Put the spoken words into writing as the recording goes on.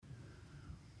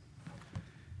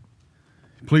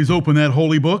Please open that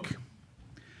holy book,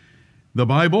 the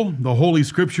Bible, the Holy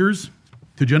Scriptures,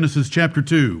 to Genesis chapter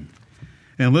 2.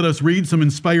 And let us read some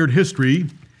inspired history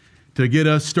to get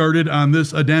us started on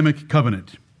this Adamic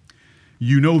covenant.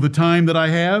 You know the time that I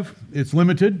have. It's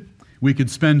limited. We could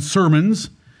spend sermons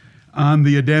on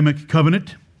the Adamic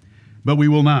covenant, but we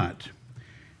will not.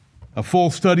 A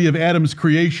full study of Adam's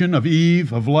creation, of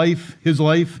Eve, of life,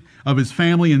 of his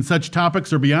family, and such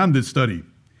topics are beyond this study.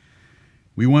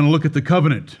 We want to look at the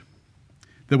covenant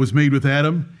that was made with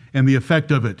Adam and the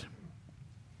effect of it.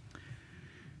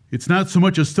 It's not so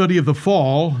much a study of the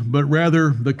fall, but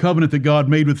rather the covenant that God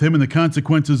made with him and the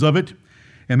consequences of it,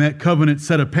 and that covenant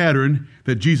set a pattern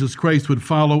that Jesus Christ would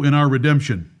follow in our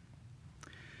redemption.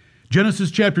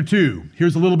 Genesis chapter 2.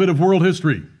 Here's a little bit of world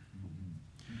history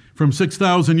from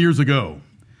 6,000 years ago.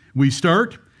 We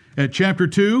start at chapter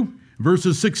 2,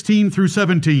 verses 16 through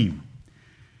 17.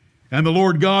 And the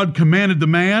Lord God commanded the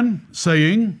man,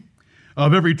 saying,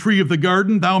 Of every tree of the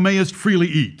garden thou mayest freely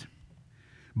eat,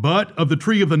 but of the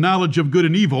tree of the knowledge of good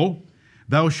and evil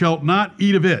thou shalt not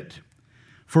eat of it.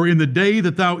 For in the day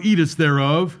that thou eatest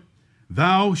thereof,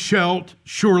 thou shalt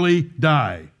surely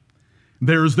die.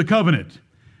 There's the covenant.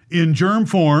 In germ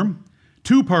form,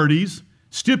 two parties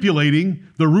stipulating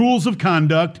the rules of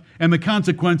conduct and the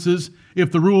consequences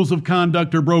if the rules of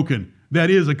conduct are broken. That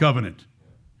is a covenant.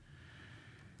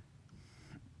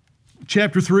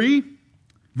 Chapter 3,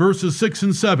 verses 6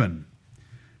 and 7.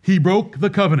 He broke the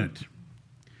covenant.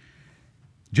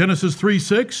 Genesis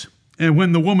 3:6. And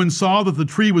when the woman saw that the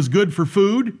tree was good for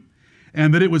food,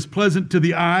 and that it was pleasant to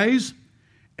the eyes,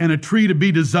 and a tree to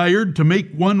be desired to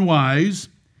make one wise,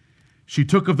 she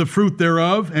took of the fruit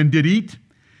thereof, and did eat,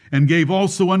 and gave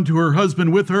also unto her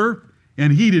husband with her,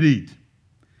 and he did eat.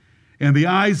 And the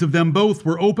eyes of them both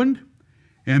were opened,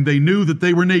 and they knew that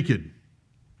they were naked.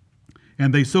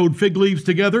 And they sewed fig leaves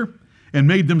together and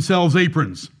made themselves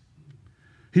aprons.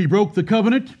 He broke the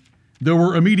covenant. There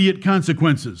were immediate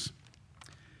consequences.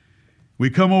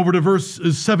 We come over to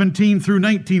verses 17 through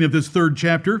 19 of this third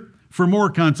chapter for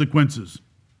more consequences.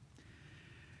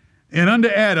 And unto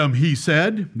Adam he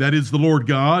said, that is the Lord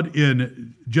God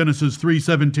in Genesis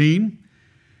 3:17,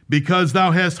 because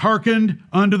thou hast hearkened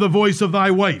unto the voice of thy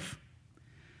wife,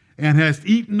 and hast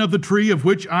eaten of the tree of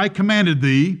which I commanded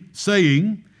thee,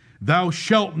 saying, Thou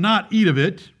shalt not eat of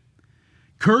it.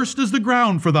 Cursed is the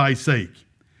ground for thy sake.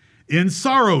 In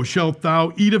sorrow shalt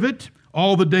thou eat of it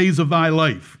all the days of thy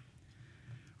life.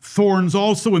 Thorns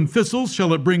also and thistles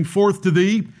shall it bring forth to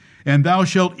thee, and thou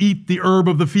shalt eat the herb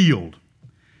of the field.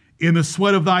 In the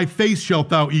sweat of thy face shalt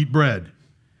thou eat bread,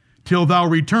 till thou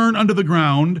return unto the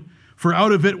ground, for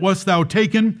out of it wast thou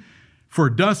taken,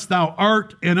 for dust thou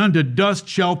art, and unto dust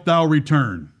shalt thou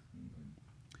return.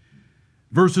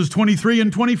 Verses 23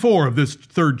 and 24 of this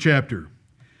third chapter.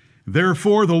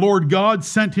 Therefore the Lord God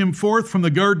sent him forth from the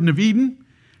Garden of Eden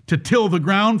to till the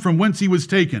ground from whence he was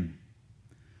taken.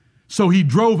 So he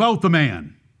drove out the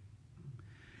man.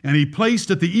 And he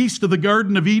placed at the east of the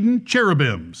Garden of Eden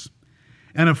cherubims,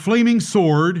 and a flaming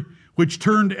sword which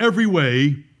turned every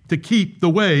way to keep the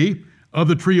way of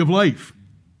the tree of life.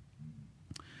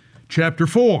 Chapter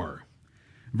 4,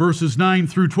 verses 9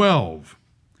 through 12.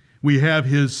 We have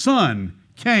his son,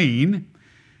 Cain,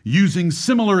 using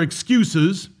similar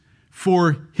excuses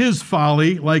for his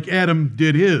folly like Adam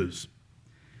did his.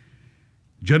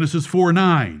 Genesis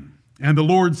 4:9. And the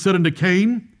Lord said unto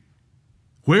Cain,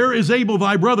 Where is Abel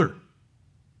thy brother?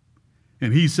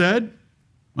 And he said,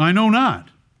 I know not.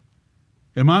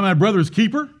 Am I my brother's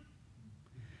keeper?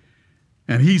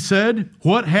 And he said,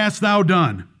 What hast thou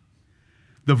done?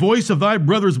 The voice of thy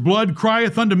brother's blood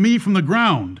crieth unto me from the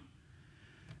ground.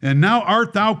 And now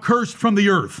art thou cursed from the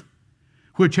earth,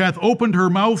 which hath opened her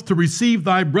mouth to receive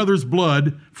thy brother's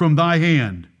blood from thy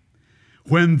hand.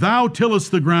 When thou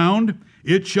tillest the ground,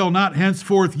 it shall not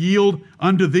henceforth yield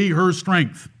unto thee her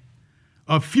strength.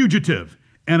 A fugitive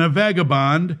and a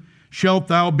vagabond shalt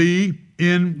thou be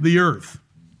in the earth.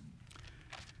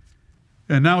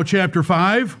 And now chapter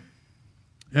 5,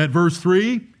 at verse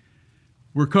 3,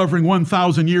 we're covering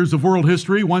 1,000 years of world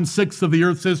history, 1/6 of the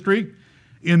earth's history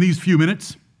in these few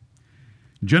minutes.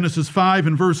 Genesis 5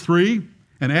 and verse 3,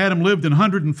 And Adam lived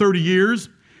 130 years,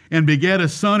 and begat a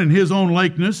son in his own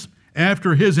likeness,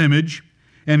 after his image,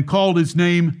 and called his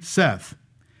name Seth.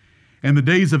 And the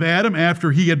days of Adam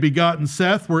after he had begotten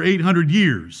Seth were 800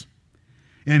 years,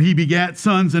 and he begat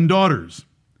sons and daughters.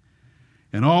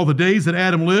 And all the days that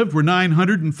Adam lived were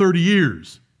 930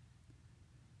 years.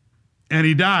 And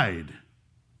he died.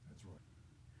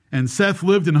 And Seth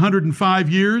lived 105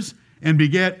 years and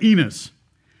begat Enos.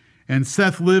 And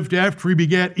Seth lived after he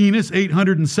begat Enos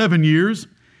 807 years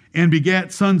and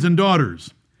begat sons and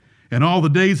daughters. And all the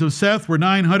days of Seth were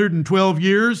 912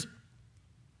 years,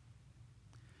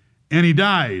 and he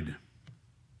died.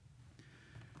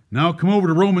 Now come over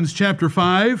to Romans chapter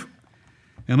 5,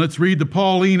 and let's read the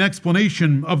Pauline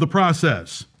explanation of the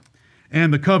process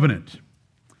and the covenant,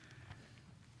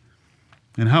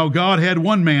 and how God had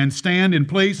one man stand in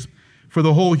place for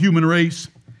the whole human race,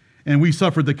 and we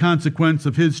suffered the consequence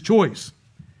of his choice.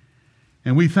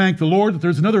 And we thank the Lord that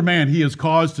there's another man he has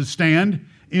caused to stand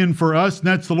in for us, and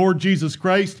that's the Lord Jesus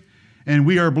Christ, and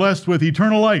we are blessed with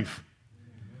eternal life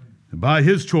by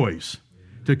his choice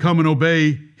to come and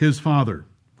obey his Father.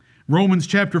 Romans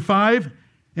chapter 5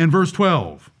 and verse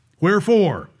 12.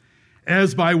 Wherefore,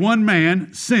 as by one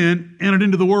man sin entered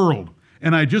into the world,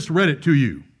 and I just read it to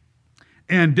you,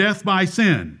 and death by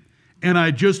sin, and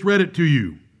I just read it to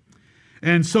you,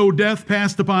 and so death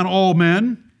passed upon all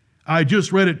men, I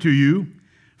just read it to you,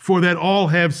 for that all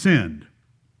have sinned.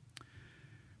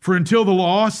 For until the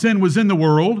law, sin was in the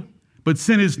world, but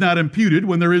sin is not imputed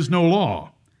when there is no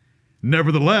law.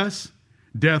 Nevertheless,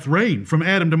 death reigned from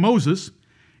Adam to Moses,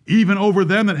 even over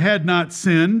them that had not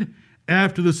sinned,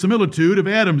 after the similitude of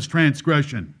Adam's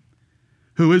transgression,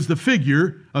 who is the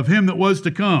figure of him that was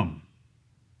to come.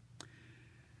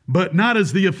 But not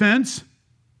as the offense,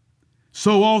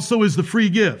 so also is the free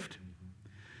gift.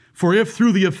 For if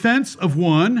through the offense of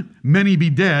one many be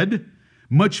dead,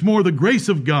 much more the grace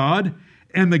of God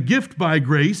and the gift by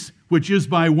grace, which is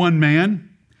by one man,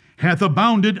 hath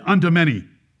abounded unto many.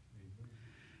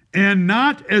 And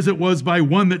not as it was by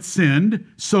one that sinned,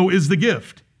 so is the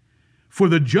gift. For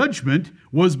the judgment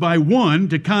was by one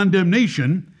to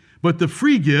condemnation, but the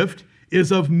free gift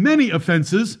is of many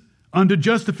offenses unto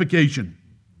justification.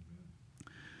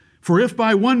 For if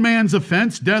by one man's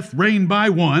offense death reigned by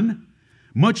one,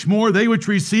 much more they which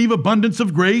receive abundance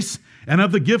of grace and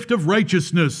of the gift of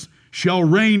righteousness shall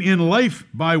reign in life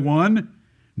by one,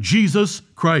 Jesus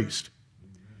Christ.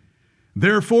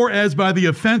 Therefore, as by the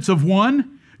offense of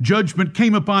one, judgment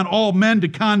came upon all men to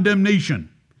condemnation,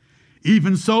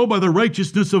 even so by the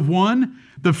righteousness of one,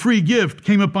 the free gift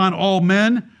came upon all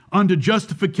men unto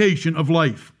justification of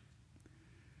life.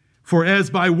 For as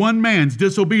by one man's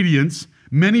disobedience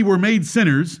many were made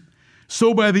sinners,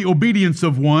 so by the obedience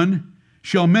of one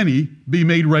shall many be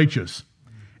made righteous.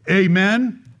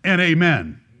 Amen and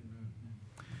amen.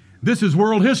 This is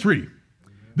world history.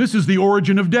 This is the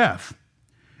origin of death.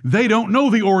 They don't know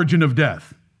the origin of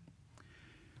death.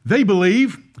 They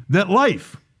believe that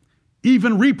life,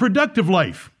 even reproductive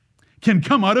life, can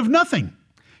come out of nothing,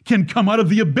 can come out of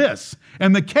the abyss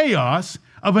and the chaos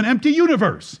of an empty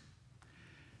universe.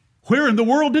 Where in the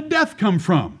world did death come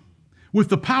from? With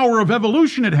the power of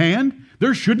evolution at hand,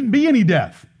 there shouldn't be any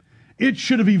death. It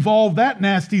should have evolved that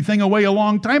nasty thing away a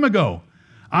long time ago.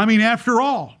 I mean, after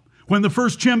all, when the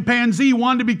first chimpanzee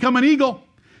wanted to become an eagle,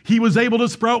 he was able to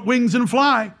sprout wings and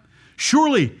fly.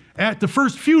 Surely, at the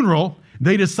first funeral,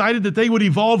 they decided that they would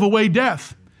evolve away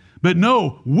death. But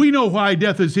no, we know why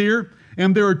death is here,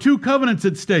 and there are two covenants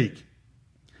at stake.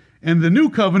 And the new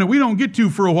covenant we don't get to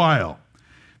for a while,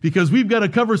 because we've got to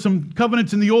cover some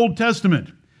covenants in the Old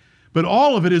Testament. But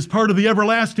all of it is part of the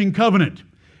everlasting covenant.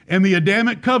 And the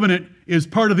Adamic covenant is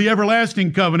part of the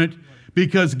everlasting covenant,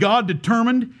 because God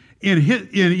determined in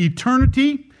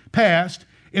eternity past,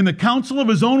 in the counsel of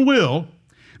his own will,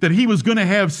 that he was going to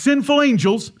have sinful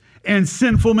angels and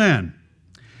sinful men.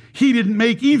 He didn't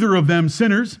make either of them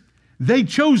sinners. They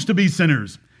chose to be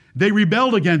sinners. They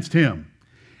rebelled against him.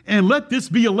 And let this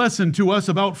be a lesson to us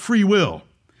about free will.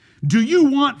 Do you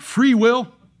want free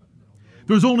will?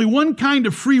 There's only one kind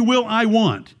of free will I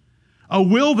want. A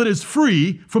will that is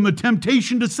free from the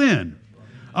temptation to sin.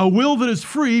 A will that is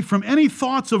free from any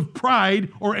thoughts of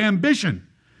pride or ambition,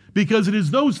 because it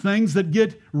is those things that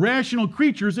get rational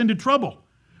creatures into trouble.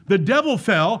 The devil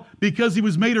fell because he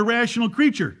was made a rational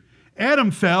creature.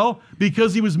 Adam fell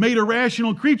because he was made a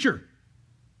rational creature.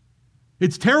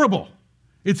 It's terrible.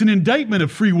 It's an indictment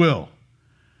of free will.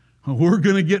 We're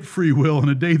going to get free will in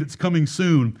a day that's coming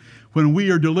soon when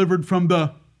we are delivered from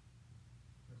the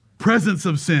presence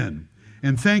of sin.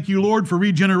 And thank you, Lord, for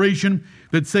regeneration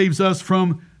that saves us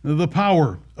from the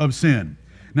power of sin.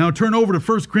 Now turn over to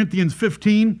 1 Corinthians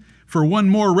 15 for one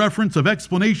more reference of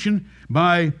explanation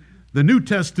by the New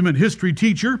Testament history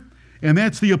teacher, and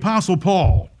that's the Apostle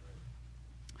Paul.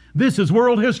 This is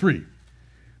world history.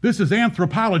 This is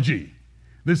anthropology.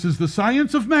 This is the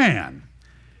science of man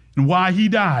and why he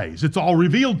dies. It's all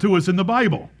revealed to us in the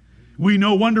Bible. We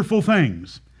know wonderful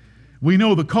things. We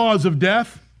know the cause of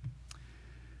death.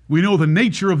 We know the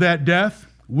nature of that death.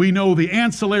 We know the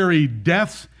ancillary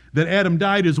deaths that Adam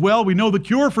died as well. We know the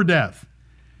cure for death.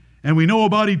 And we know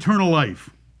about eternal life.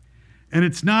 and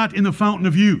it's not in the fountain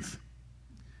of youth,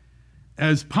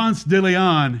 as Ponce de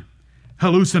Leon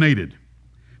hallucinated.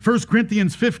 1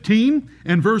 Corinthians 15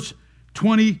 and verse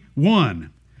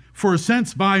 21. For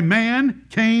since by man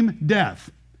came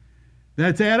death.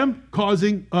 That's Adam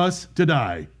causing us to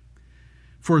die.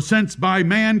 For since by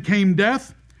man came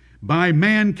death, by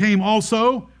man came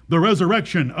also the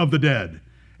resurrection of the dead.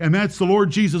 And that's the Lord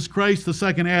Jesus Christ, the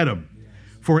second Adam.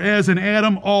 For as in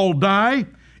Adam all die,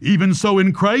 even so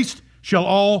in Christ shall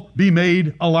all be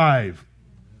made alive.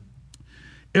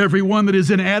 Everyone that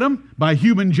is in Adam, by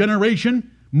human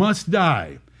generation, must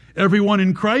die. Everyone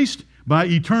in Christ, by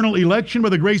eternal election, by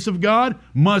the grace of God,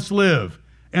 must live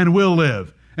and will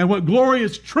live. And what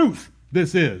glorious truth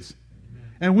this is.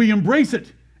 And we embrace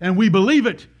it, and we believe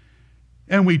it,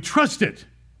 and we trust it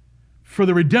for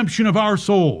the redemption of our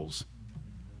souls.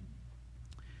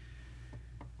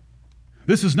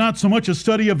 This is not so much a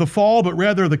study of the fall, but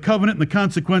rather the covenant and the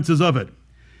consequences of it.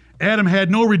 Adam had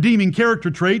no redeeming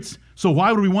character traits, so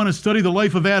why would we want to study the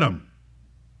life of Adam?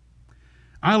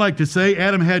 I like to say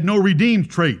Adam had no redeemed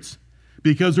traits,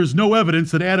 because there's no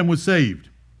evidence that Adam was saved.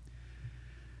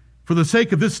 For the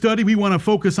sake of this study, we want to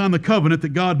focus on the covenant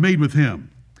that God made with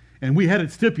him. And we had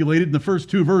it stipulated in the first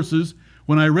two verses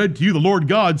when I read to you, the Lord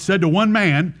God said to one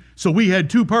man, so we had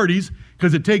two parties,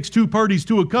 because it takes two parties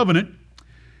to a covenant.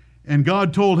 And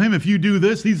God told him, if you do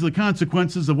this, these are the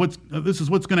consequences of this is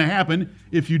what's going to happen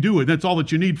if you do it. That's all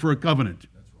that you need for a covenant.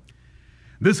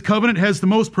 This covenant has the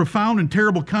most profound and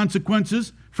terrible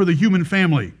consequences for the human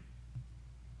family.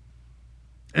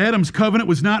 Adam's covenant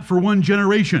was not for one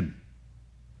generation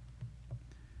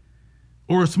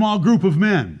or a small group of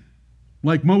men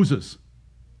like Moses.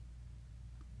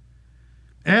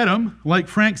 Adam, like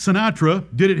Frank Sinatra,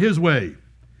 did it his way.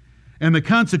 And the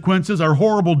consequences are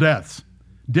horrible deaths.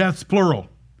 Deaths plural.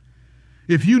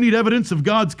 If you need evidence of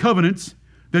God's covenants,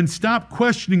 then stop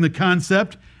questioning the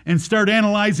concept and start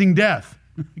analyzing death,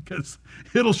 because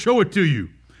it'll show it to you.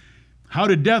 How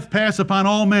did death pass upon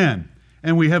all men?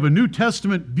 And we have a New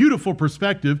Testament beautiful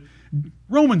perspective.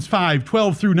 Romans 5,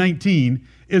 12 through 19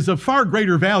 is of far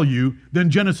greater value than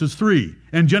Genesis 3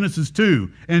 and Genesis 2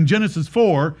 and Genesis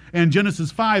 4 and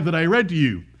Genesis 5 that I read to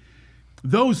you.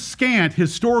 Those scant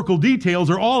historical details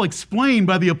are all explained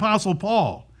by the Apostle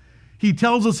Paul. He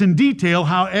tells us in detail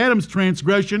how Adam's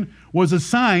transgression was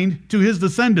assigned to his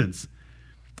descendants.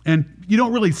 And you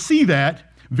don't really see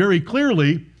that very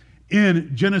clearly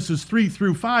in Genesis 3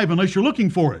 through 5 unless you're looking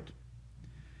for it.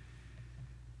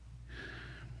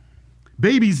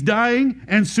 Babies dying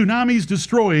and tsunamis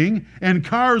destroying and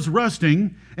cars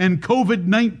rusting and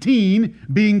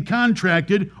COVID-19 being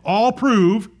contracted all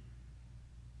prove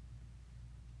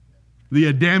the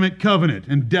Adamic covenant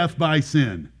and death by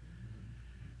sin.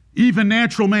 Even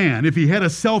natural man, if he had a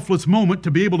selfless moment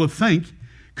to be able to think,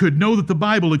 could know that the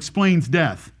Bible explains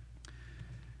death.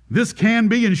 This can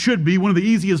be and should be one of the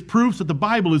easiest proofs that the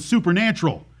Bible is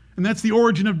supernatural. And that's the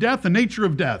origin of death, the nature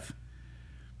of death.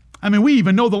 I mean, we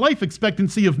even know the life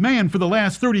expectancy of man for the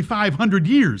last 3,500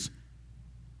 years.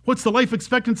 What's the life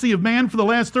expectancy of man for the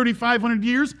last 3,500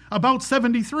 years? About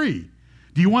 73.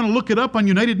 Do you want to look it up on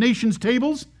United Nations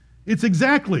tables? It's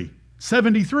exactly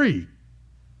 73.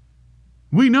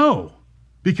 We know,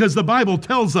 because the Bible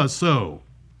tells us so.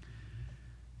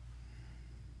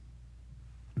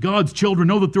 God's children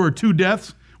know that there are two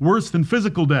deaths worse than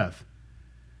physical death.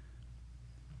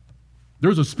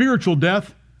 There's a spiritual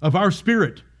death of our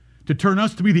spirit to turn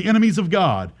us to be the enemies of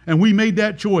God, and we made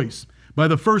that choice by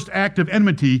the first act of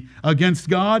enmity against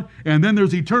God, and then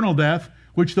there's eternal death,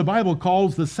 which the Bible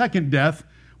calls the second death,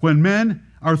 when men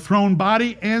are thrown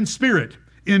body and spirit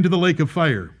into the lake of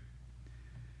fire.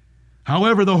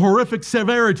 However, the horrific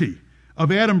severity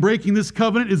of Adam breaking this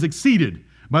covenant is exceeded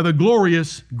by the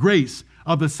glorious grace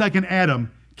of the second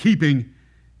Adam keeping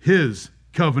his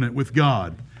covenant with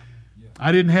God.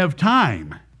 I didn't have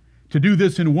time to do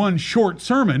this in one short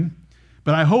sermon,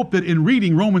 but I hope that in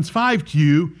reading Romans 5 to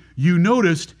you, you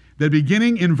noticed that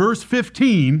beginning in verse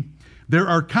 15, there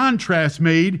are contrasts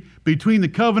made between the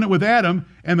covenant with Adam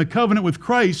and the covenant with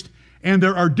Christ, and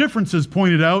there are differences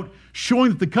pointed out showing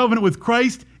that the covenant with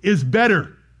Christ is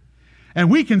better. And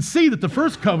we can see that the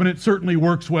first covenant certainly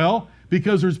works well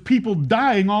because there's people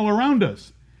dying all around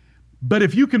us. But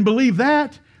if you can believe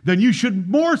that, then you should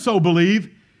more so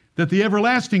believe that the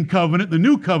everlasting covenant, the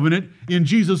new covenant in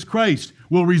Jesus Christ,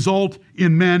 will result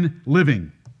in men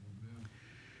living.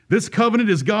 This covenant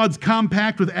is God's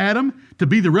compact with Adam to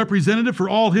be the representative for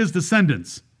all his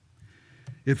descendants.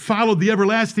 It followed the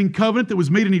everlasting covenant that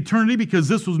was made in eternity because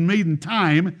this was made in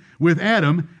time with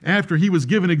Adam after he was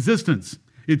given existence.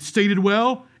 It's stated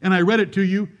well, and I read it to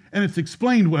you, and it's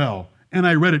explained well and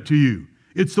I read it to you.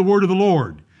 It's the word of the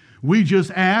Lord. We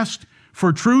just asked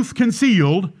for truth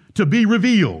concealed to be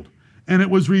revealed, and it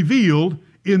was revealed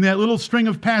in that little string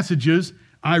of passages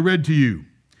I read to you.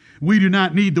 We do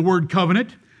not need the word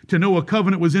covenant to know a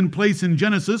covenant was in place in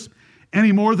Genesis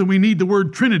any more than we need the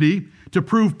word Trinity to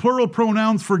prove plural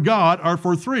pronouns for God are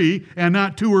for three and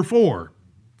not two or four.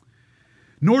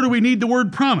 Nor do we need the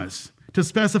word promise to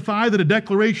specify that a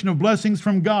declaration of blessings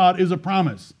from God is a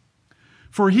promise.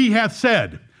 For he hath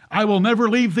said, I will never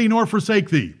leave thee nor forsake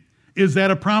thee. Is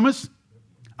that a promise?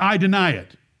 I deny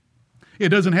it. It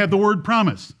doesn't have the word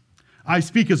promise. I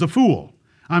speak as a fool.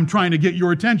 I'm trying to get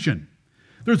your attention.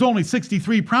 There's only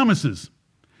 63 promises.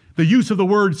 The use of the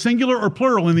word singular or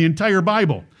plural in the entire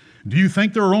Bible. Do you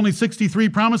think there are only 63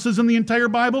 promises in the entire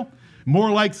Bible? More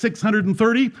like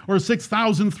 630 or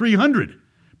 6,300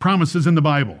 promises in the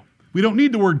Bible. We don't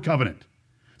need the word covenant.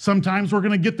 Sometimes we're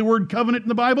going to get the word covenant in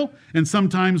the Bible, and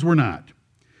sometimes we're not.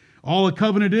 All a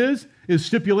covenant is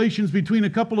stipulations between a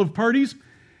couple of parties,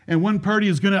 and one party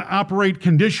is going to operate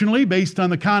conditionally based on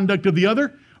the conduct of the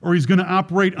other, or he's going to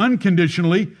operate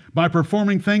unconditionally by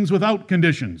performing things without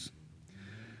conditions.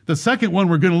 The second one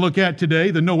we're going to look at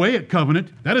today, the Noahic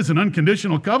covenant, that is an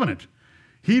unconditional covenant.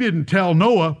 He didn't tell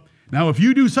Noah, now if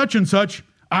you do such and such,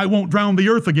 I won't drown the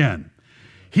earth again.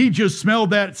 He just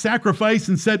smelled that sacrifice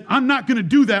and said, I'm not going to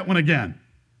do that one again.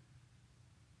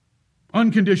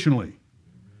 Unconditionally.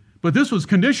 But this was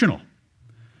conditional.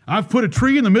 I've put a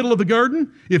tree in the middle of the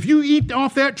garden. If you eat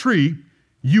off that tree,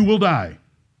 you will die.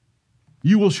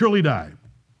 You will surely die.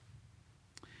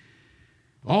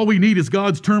 All we need is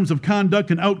God's terms of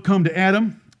conduct and outcome to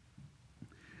Adam,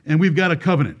 and we've got a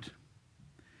covenant.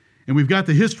 And we've got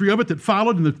the history of it that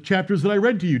followed in the chapters that I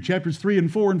read to you, chapters 3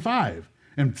 and 4 and 5.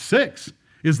 And 6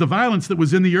 is the violence that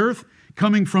was in the earth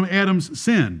coming from Adam's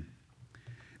sin.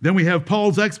 Then we have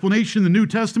Paul's explanation in the New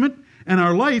Testament, and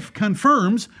our life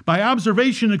confirms by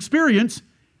observation and experience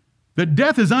that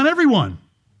death is on everyone,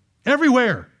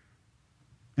 everywhere,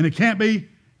 and it can't be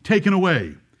taken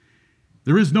away.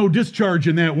 There is no discharge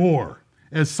in that war,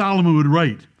 as Solomon would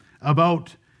write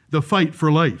about the fight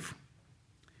for life.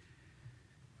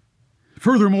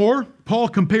 Furthermore, Paul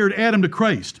compared Adam to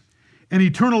Christ, and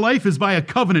eternal life is by a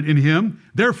covenant in him.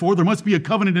 Therefore, there must be a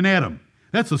covenant in Adam.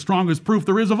 That's the strongest proof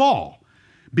there is of all,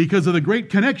 because of the great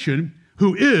connection,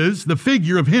 who is the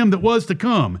figure of him that was to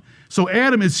come. So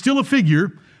Adam is still a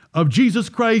figure of Jesus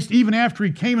Christ even after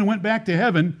he came and went back to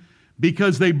heaven,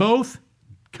 because they both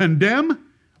condemn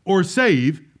or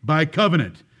save by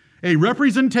covenant. A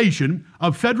representation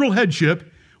of federal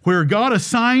headship where God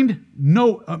assigned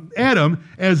Adam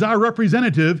as our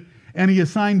representative, and he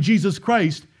assigned Jesus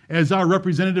Christ as our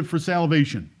representative for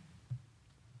salvation.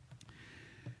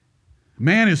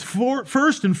 Man is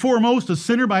first and foremost a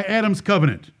sinner by Adam's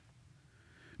covenant,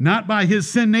 not by his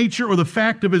sin nature or the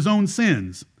fact of his own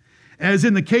sins, as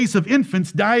in the case of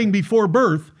infants dying before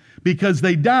birth, because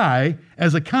they die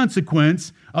as a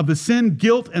consequence of the sin,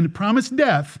 guilt, and promised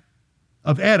death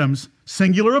of Adam's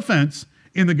singular offense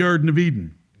in the Garden of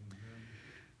Eden.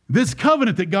 This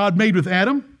covenant that God made with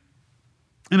Adam,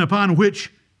 and upon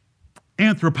which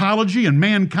anthropology and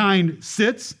mankind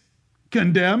sits,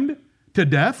 condemned to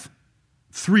death,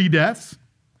 3 deaths,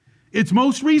 it's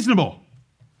most reasonable.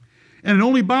 And it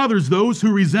only bothers those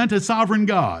who resent a sovereign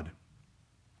God.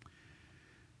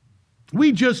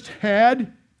 We just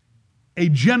had a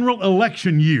general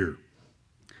election year.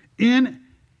 In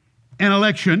an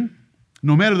election,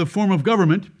 no matter the form of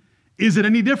government, is it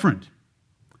any different?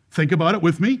 Think about it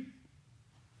with me.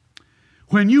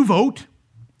 When you vote,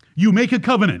 you make a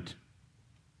covenant.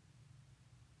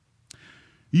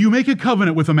 You make a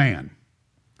covenant with a man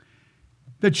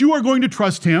that you are going to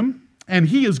trust him, and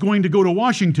he is going to go to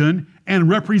Washington and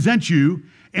represent you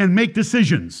and make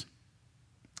decisions.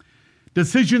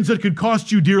 Decisions that could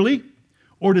cost you dearly,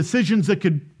 or decisions that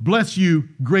could bless you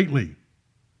greatly.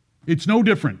 It's no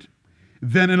different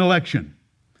than an election.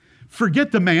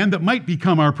 Forget the man that might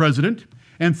become our president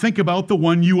and think about the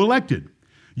one you elected.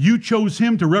 You chose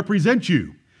him to represent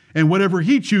you, and whatever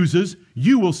he chooses,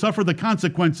 you will suffer the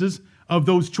consequences of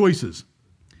those choices.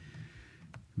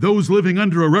 Those living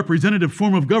under a representative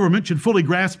form of government should fully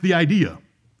grasp the idea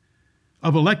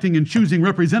of electing and choosing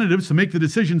representatives to make the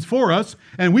decisions for us,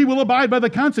 and we will abide by the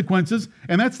consequences,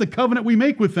 and that's the covenant we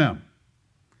make with them.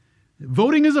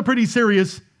 Voting is a pretty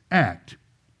serious act.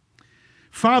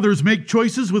 Fathers make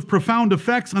choices with profound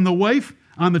effects on the wife,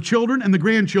 on the children, and the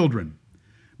grandchildren.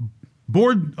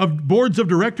 Boards of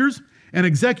directors and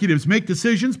executives make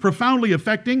decisions profoundly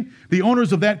affecting the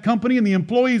owners of that company and the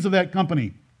employees of that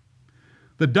company.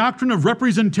 The doctrine of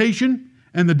representation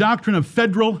and the doctrine of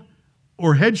federal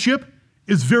or headship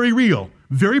is very real,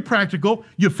 very practical.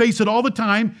 You face it all the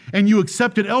time and you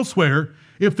accept it elsewhere.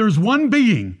 If there's one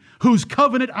being whose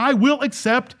covenant I will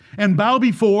accept and bow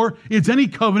before, it's any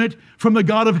covenant from the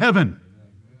God of heaven.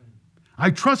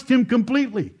 I trust him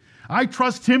completely. I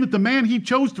trust him that the man he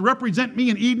chose to represent me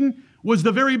in Eden was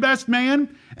the very best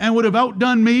man and would have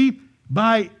outdone me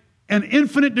by an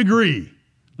infinite degree.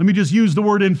 Let me just use the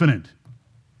word infinite.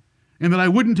 And that I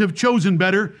wouldn't have chosen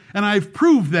better, and I've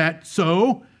proved that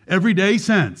so every day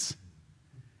since.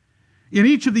 In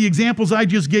each of the examples I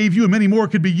just gave you, and many more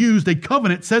could be used, a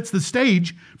covenant sets the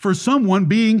stage for someone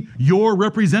being your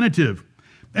representative.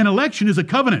 An election is a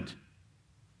covenant.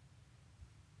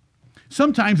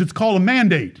 Sometimes it's called a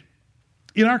mandate.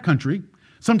 In our country,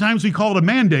 sometimes we call it a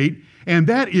mandate, and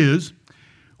that is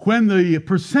when the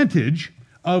percentage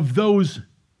of those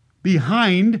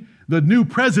behind the new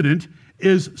president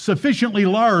is sufficiently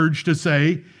large to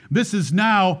say, this is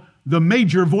now the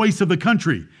major voice of the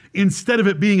country. Instead of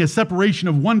it being a separation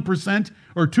of 1%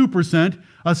 or 2%,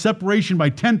 a separation by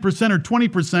 10% or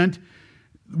 20%,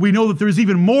 we know that there's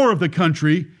even more of the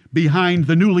country behind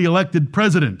the newly elected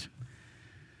president.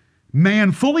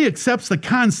 Man fully accepts the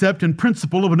concept and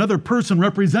principle of another person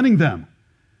representing them.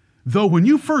 Though when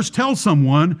you first tell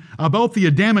someone about the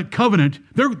Adamic covenant,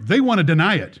 they want to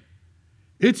deny it.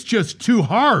 It's just too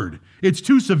hard. It's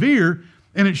too severe,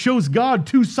 and it shows God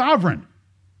too sovereign.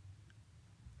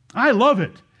 I love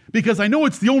it because I know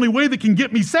it's the only way that can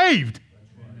get me saved.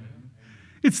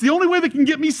 It's the only way that can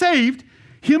get me saved.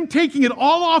 Him taking it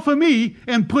all off of me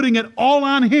and putting it all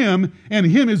on him, and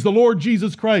him is the Lord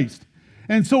Jesus Christ.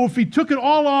 And so if he took it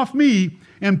all off me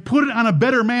and put it on a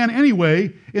better man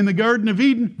anyway in the Garden of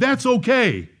Eden, that's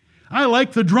okay. I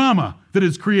like the drama that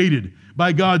is created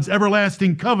by God's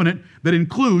everlasting covenant that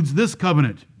includes this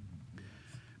covenant.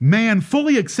 Man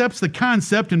fully accepts the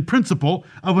concept and principle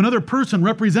of another person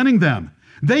representing them.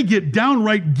 They get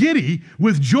downright giddy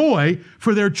with joy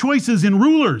for their choices in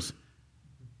rulers.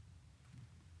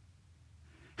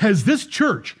 Has this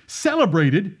church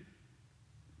celebrated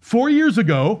 4 years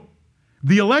ago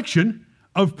the election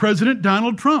of President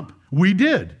Donald Trump? We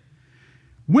did.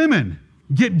 Women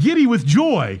get giddy with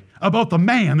joy about the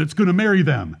man that's going to marry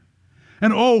them.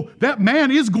 And that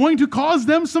man is going to cause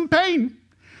them some pain.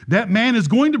 That man is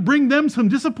going to bring them some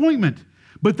disappointment.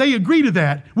 But they agree to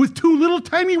that with 2 little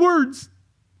tiny words.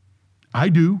 I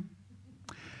do.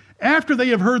 After they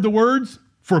have heard the words,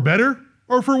 for better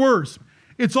or for worse,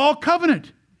 it's all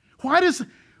covenant. Why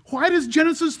does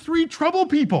Genesis 3 trouble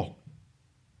people?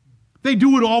 They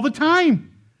do it all the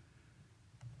time.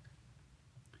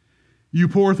 You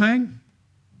poor thing.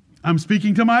 I'm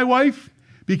speaking to my wife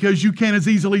because you can't as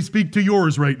easily speak to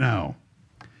yours right now.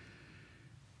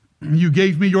 You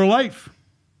gave me your life.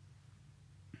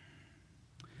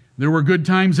 There were good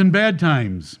times and bad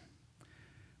times,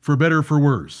 for better or for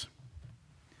worse.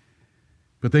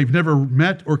 But they've never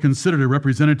met or considered a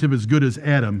representative as good as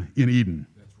Adam in Eden.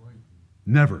 That's right.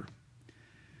 Never.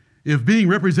 If being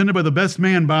represented by the best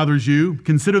man bothers you,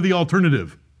 consider the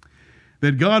alternative.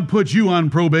 That God puts you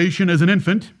on probation as an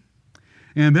infant,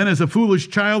 and then as a foolish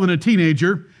child and a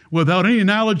teenager, without any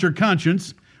knowledge or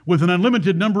conscience, with an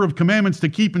unlimited number of commandments to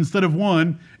keep instead of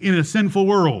one in a sinful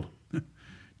world. Do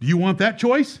you want that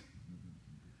choice?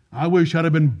 I wish I'd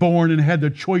have been born and had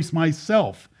the choice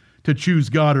myself to choose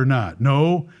God or not.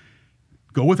 No,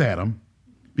 go with Adam,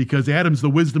 because Adam's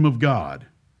the wisdom of God.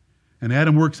 And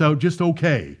Adam works out just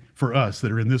okay for us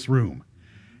that are in this room.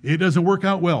 It doesn't work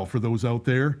out well for those out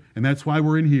there, and that's why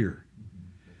we're in here.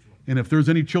 And if there's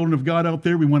any children of God out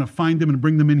there, we want to find them and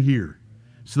bring them in here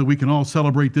so that we can all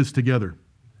celebrate this together.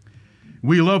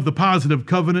 We love the positive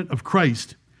covenant of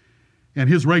Christ and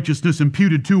his righteousness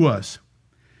imputed to us.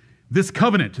 This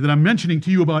covenant that I'm mentioning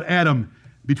to you about Adam,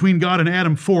 between God and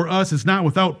Adam for us, is not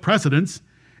without precedence,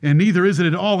 and neither is it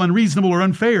at all unreasonable or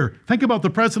unfair. Think about the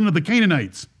precedent of the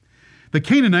Canaanites. The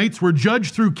Canaanites were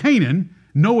judged through Canaan,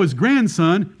 Noah's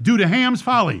grandson, due to Ham's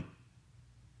folly.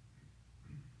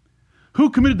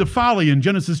 Who committed the folly in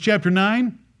Genesis chapter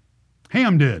 9?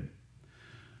 Ham did.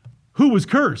 Who was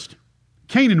cursed?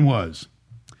 Canaan was.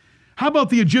 How about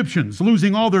the Egyptians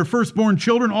losing all their firstborn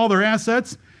children, all their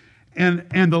assets, and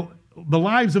the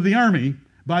lives of the army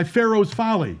by Pharaoh's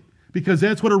folly? Because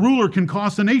that's what a ruler can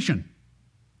cost a nation.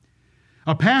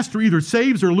 A pastor either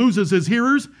saves or loses his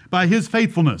hearers by his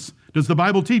faithfulness. Does the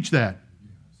Bible teach that?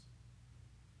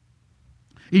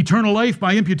 Yes. Eternal life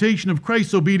by imputation of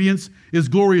Christ's obedience is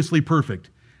gloriously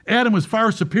perfect. Adam was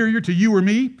far superior to you or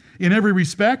me in every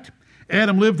respect.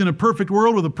 Adam lived in a perfect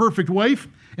world with a perfect wife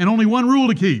and only one rule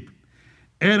to keep.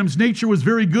 Adam's nature was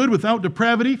very good without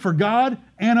depravity for God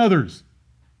and others.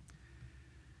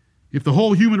 If the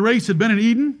whole human race had been in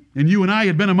Eden, and you and I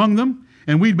had been among them,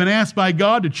 and we'd been asked by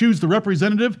God to choose the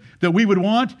representative that we would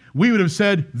want, we would have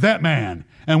said, that man,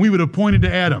 and we would have pointed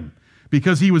to Adam,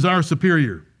 because he was our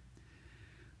superior.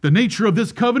 The nature of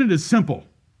this covenant is simple.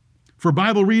 For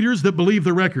Bible readers that believe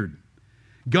the record,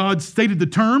 God stated the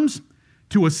terms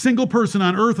to a single person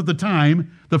on earth at the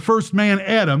time, the first man,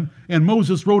 Adam, and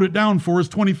Moses wrote it down for us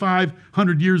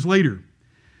 2,500 years later.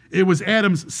 It was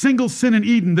Adam's single sin in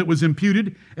Eden that was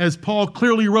imputed, as Paul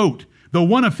clearly wrote, the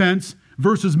one offense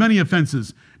versus many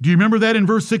offenses. Do you remember that in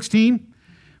verse 16?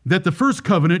 That the first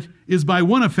covenant is by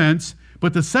one offense,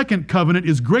 but the second covenant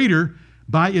is greater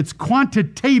by its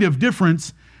quantitative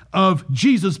difference of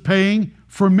Jesus paying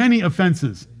for many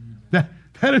offenses.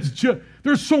 That is just,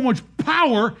 there's so much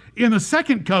power in the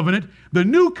second covenant, the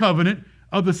new covenant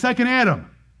of the second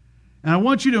Adam. And I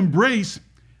want you to embrace,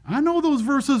 I know those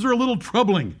verses are a little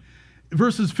troubling.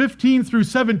 Verses 15 through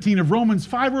 17 of Romans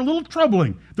 5 are a little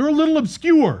troubling. They're a little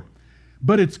obscure.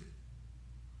 But it's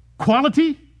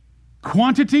quality,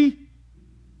 quantity,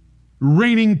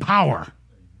 reigning power.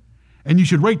 And you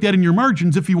should write that in your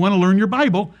margins if you want to learn your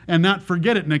Bible and not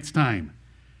forget it next time.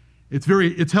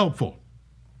 It's helpful.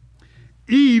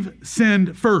 Eve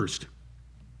sinned first.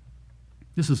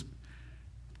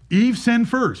 Eve sinned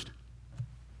first.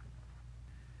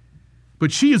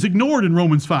 But she is ignored in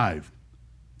Romans 5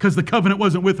 because the covenant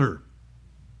wasn't with her.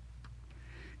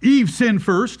 Eve sinned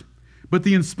first, but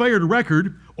the inspired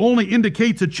record only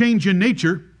indicates a change in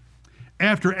nature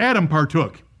after Adam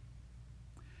partook.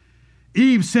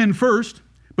 Eve sinned first,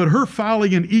 but her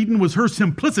folly in Eden was her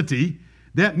simplicity.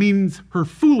 That means her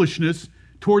foolishness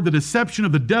toward the deception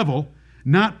of the devil,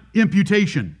 not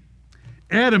imputation.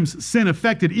 Adam's sin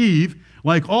affected Eve,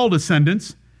 like all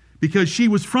descendants, because she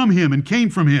was from him and came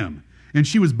from him, and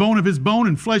she was bone of his bone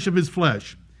and flesh of his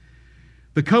flesh.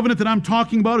 The covenant that I'm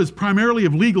talking about is primarily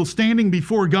of legal standing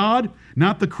before God,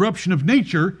 not the corruption of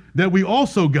nature that we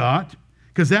also got,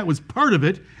 because that was part of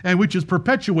it, and which is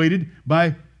perpetuated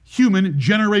by human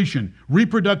generation,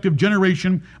 reproductive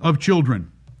generation of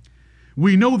children.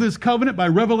 We know this covenant by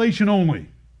revelation only.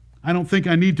 I don't think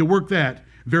I need to work that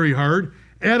very hard.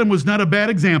 Adam was not a bad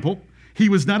example. He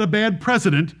was not a bad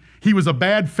precedent. He was a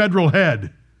bad federal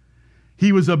head.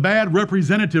 He was a bad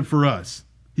representative for us.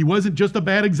 He wasn't just a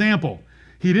bad example.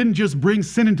 He didn't just bring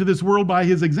sin into this world by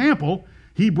his example.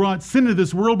 He brought sin into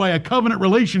this world by a covenant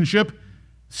relationship,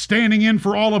 standing in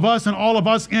for all of us and all of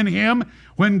us in him.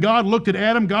 When God looked at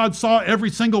Adam, God saw every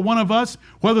single one of us,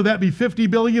 whether that be 50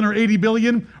 billion or 80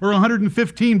 billion or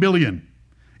 115 billion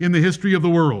in the history of the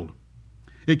world.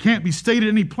 It can't be stated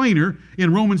any plainer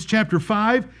in Romans chapter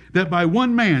 5 that by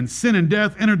one man sin and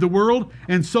death entered the world,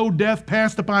 and so death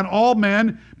passed upon all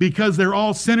men because they're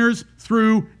all sinners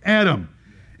through Adam.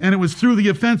 And it was through the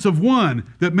offense of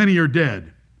one that many are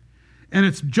dead. And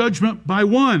it's judgment by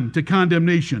one to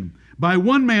condemnation. By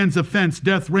one man's offense,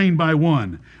 death reigned by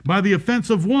one. By the offense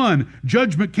of one,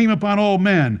 judgment came upon all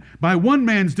men. By one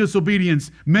man's disobedience,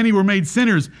 many were made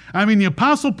sinners. I mean, the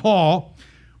Apostle Paul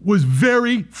was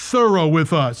very thorough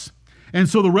with us. And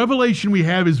so the revelation we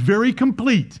have is very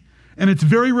complete, and it's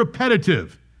very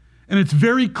repetitive, and it's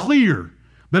very clear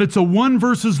that it's a one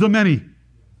versus the many.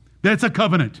 That's a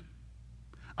covenant.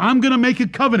 I'm going to make a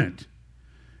covenant,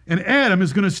 and Adam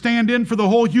is going to stand in for the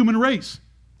whole human race.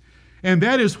 And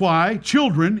that is why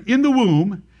children in the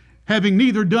womb, having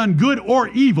neither done good or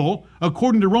evil,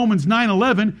 according to Romans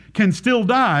 9:11, can still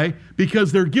die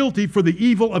because they're guilty for the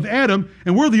evil of Adam,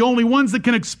 and we're the only ones that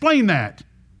can explain that.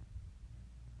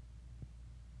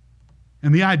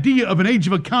 And the idea of an age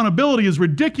of accountability is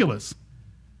ridiculous.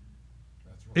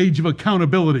 Age of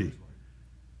accountability.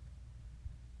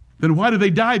 Then why do they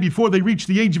die before they reach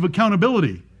the age of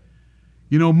accountability?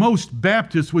 You know, most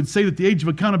Baptists would say that the age of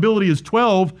accountability is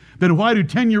 12. Then why do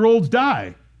 10-year-olds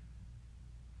die?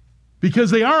 Because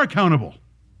they are accountable.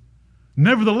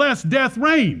 Nevertheless, death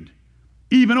reigned,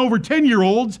 even over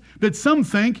 10-year-olds that some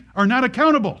think are not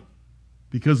accountable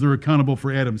because they're accountable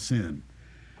for Adam's sin.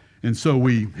 And so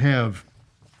we have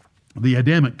the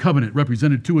Adamic covenant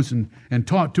represented to us and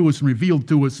taught to us and revealed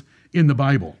to us in the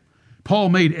Bible. Paul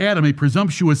made Adam a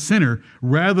presumptuous sinner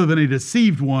rather than a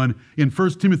deceived one in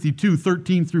 1 Timothy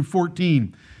 2:13 through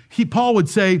 14. Paul would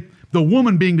say the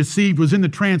woman being deceived was in the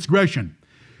transgression.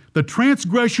 The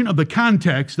transgression of the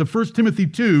context of 1 Timothy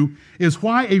 2 is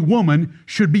why a woman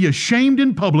should be ashamed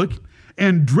in public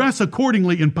and dress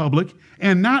accordingly in public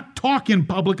and not talk in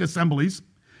public assemblies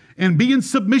and be in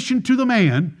submission to the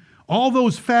man. All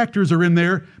those factors are in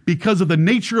there because of the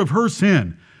nature of her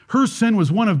sin. Her sin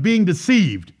was one of being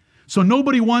deceived. So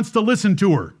nobody wants to listen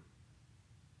to her,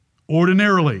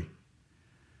 ordinarily.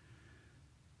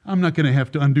 I'm not going to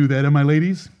have to undo that, am I,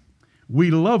 ladies?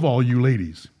 We love all you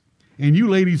ladies. And you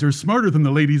ladies are smarter than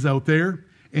the ladies out there.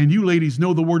 And you ladies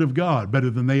know the Word of God better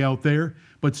than they out there.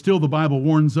 But still, the Bible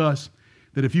warns us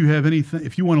that if you have anything,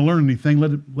 if you want to learn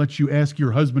anything, let you ask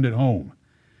your husband at home.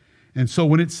 And so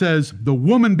when it says the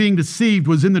woman being deceived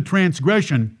was in the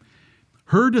transgression,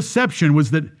 her deception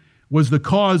was the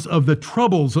cause of the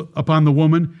troubles upon the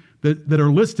woman that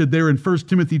are listed there in 1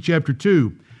 Timothy chapter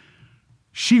 2.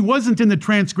 She wasn't in the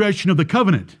transgression of the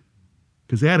covenant,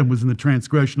 because Adam was in the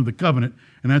transgression of the covenant,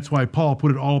 and that's why Paul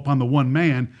put it all upon the one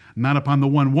man, not upon the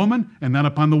one woman, and not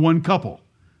upon the one couple,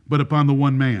 but upon the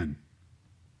one man.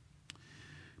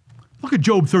 Look at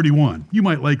Job 31. You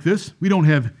might like this.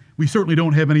 We certainly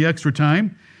don't have any extra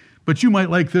time, but you might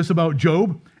like this about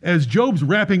Job. As Job's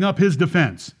wrapping up his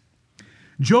defense,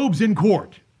 Job's in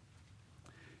court,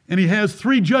 and he has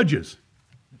 3 judges.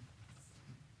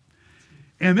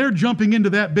 And they're jumping into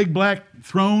that big black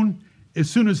throne as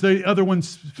soon as the other one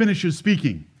finishes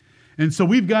speaking. And so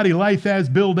we've got Eliphaz,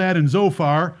 Bildad, and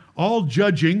Zophar all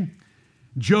judging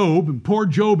Job. And poor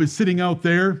Job is sitting out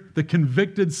there, the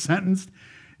convicted, sentenced.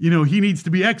 He needs to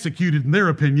be executed in their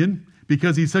opinion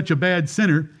because he's such a bad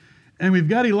sinner. And we've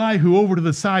got Elihu over to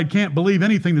the side, can't believe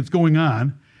anything that's going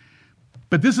on.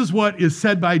 But this is what is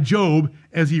said by Job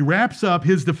as he wraps up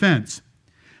his defense.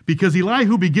 Because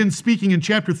Elihu begins speaking in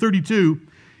chapter 32,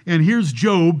 and here's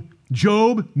Job.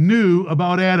 Job knew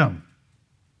about Adam.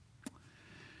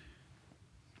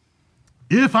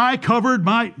 If I covered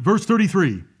verse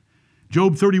 33,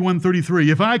 Job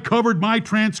 31:33, if I covered my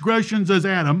transgressions as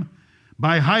Adam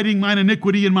by hiding mine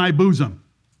iniquity in my bosom.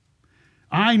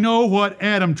 I know what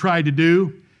Adam tried to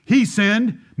do. He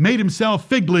sinned, made himself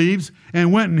fig leaves,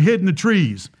 and went and hid in the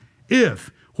trees.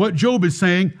 If, what Job is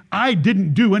saying, I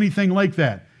didn't do anything like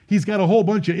that. He's got a whole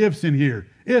bunch of ifs in here.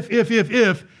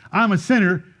 If I'm a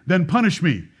sinner, then punish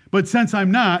me. But since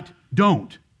I'm not,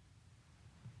 don't.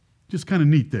 Just kind of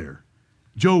neat there.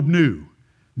 Job knew.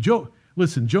 Job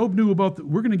knew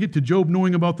we're going to get to Job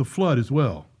knowing about the flood as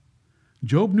well.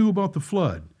 Job knew about the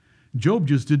flood. Job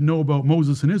just didn't know about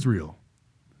Moses and Israel.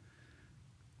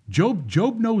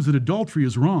 Job knows that adultery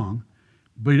is wrong,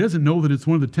 but he doesn't know that it's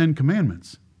one of the 10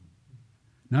 commandments.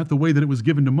 Not the way that it was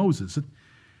given to Moses.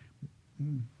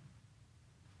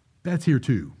 That's here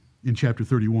too, in chapter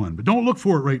 31. But don't look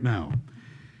for it right now.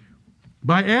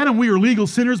 By Adam, we are legal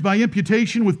sinners by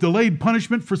imputation with delayed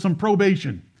punishment for some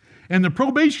probation. And the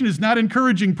probation is not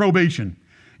encouraging probation.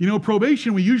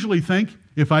 Probation, we usually think,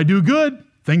 if I do good,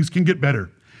 things can get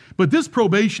better. But this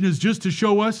probation is just to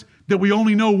show us that we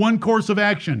only know one course of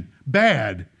action,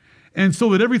 bad. And so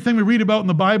that everything we read about in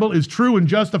the Bible is true and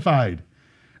justified.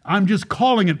 I'm just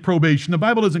calling it probation. The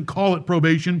Bible doesn't call it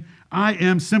probation. I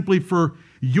am simply for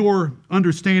your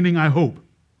understanding, I hope.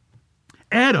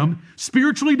 Adam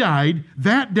spiritually died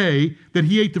that day that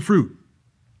he ate the fruit.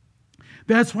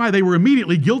 That's why they were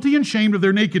immediately guilty and shamed of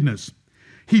their nakedness.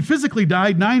 He physically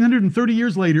died 930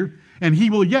 years later, and he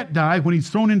will yet die when he's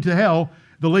thrown into hell,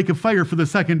 the lake of fire, for the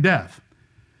second death.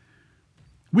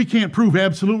 We can't prove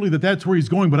absolutely that that's where he's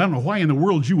going, but I don't know why in the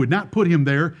world you would not put him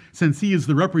there, since he is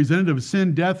the representative of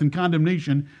sin, death, and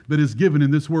condemnation that is given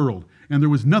in this world. And there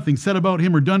was nothing said about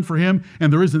him or done for him,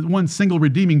 and there isn't one single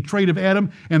redeeming trait of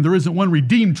Adam, and there isn't one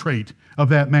redeemed trait of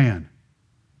that man.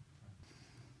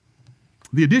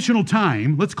 The additional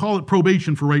time, let's call it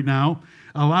probation for right now,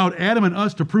 allowed Adam and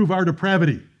us to prove our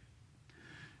depravity.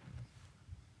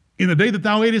 In the day that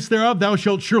thou atest thereof, thou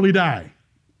shalt surely die.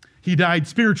 He died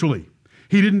spiritually.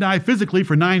 He didn't die physically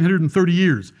for 930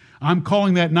 years. I'm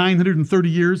calling that 930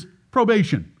 years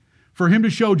probation, for him to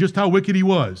show just how wicked he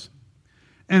was.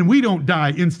 And we don't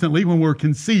die instantly when we're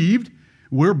conceived.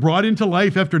 We're brought into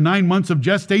life after 9 months of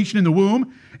gestation in the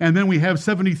womb, and then we have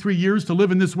 73 years to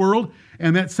live in this world,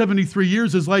 and that 73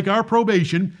 years is like our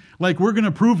probation, like we're going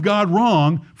to prove God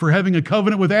wrong for having a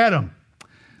covenant with Adam.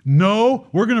 No,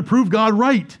 we're going to prove God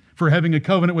right for having a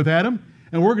covenant with Adam,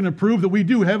 and we're going to prove that we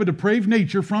do have a depraved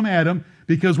nature from Adam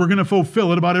because we're going to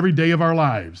fulfill it about every day of our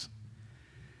lives.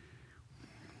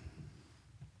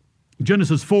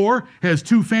 Genesis 4 has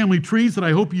 2 family trees that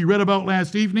I hope you read about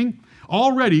last evening.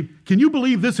 Already, can you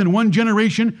believe this, in one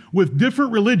generation with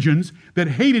different religions that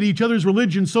hated each other's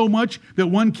religion so much that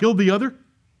one killed the other?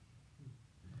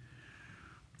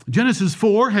 Genesis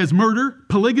 4 has murder,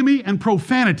 polygamy, and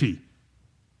profanity.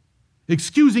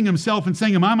 Excusing himself and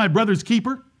saying, am I my brother's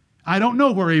keeper? I don't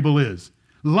know where Abel is.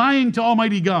 Lying to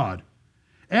Almighty God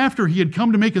after he had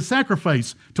come to make a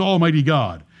sacrifice to Almighty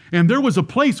God. And there was a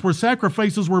place where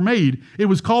sacrifices were made. It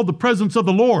was called the presence of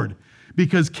the Lord,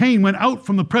 because Cain went out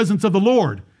from the presence of the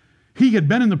Lord. he had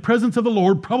been in the presence of the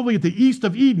Lord, probably at the east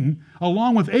of Eden,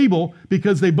 along with Abel,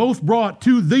 because they both brought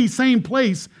to the same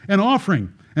place an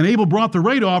offering. And Abel brought the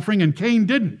right offering, and Cain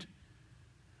didn't.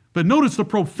 But notice the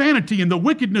profanity and the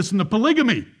wickedness and the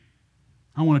polygamy.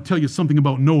 I want to tell you something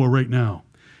about Noah right now.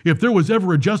 If there was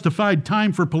ever a justified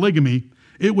time for polygamy,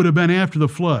 it would have been after the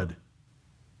flood.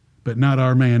 But not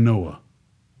our man Noah.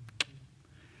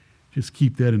 Just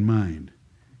keep that in mind.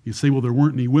 You say, well, there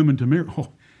weren't any women to marry.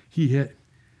 Oh,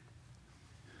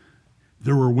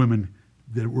 there were women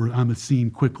that were on the scene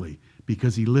quickly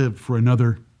because he lived for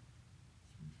another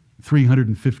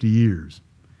 350 years.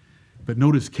 But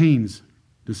notice Cain's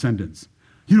descendants.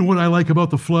 You know what I like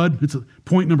about the flood? It's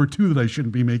point number 2 that I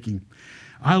shouldn't be making.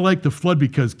 I like the flood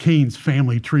because Cain's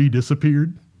family tree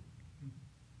disappeared.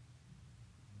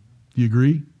 Do you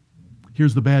agree?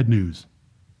 Here's the bad news.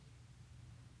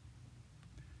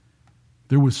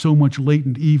 There was so much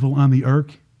latent evil on the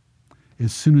ark.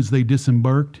 As soon as they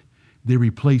disembarked, they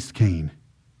replaced Cain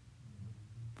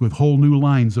with whole new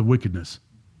lines of wickedness.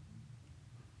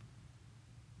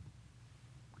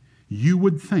 You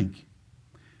would think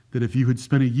that if you had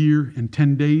spent a year and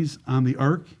 10 days on the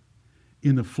ark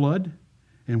in the flood,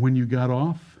 and when you got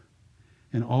off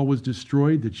and all was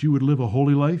destroyed, that you would live a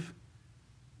holy life?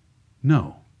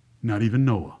 No, not even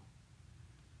Noah.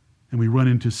 And we run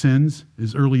into sins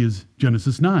as early as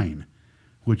Genesis 9,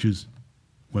 which is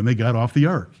when they got off the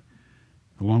ark,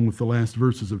 along with the last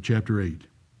verses of chapter 8.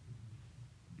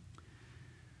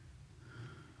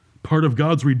 Part of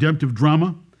God's redemptive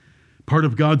drama, part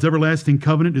of God's everlasting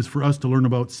covenant is for us to learn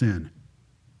about sin.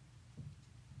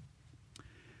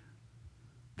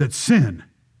 That sin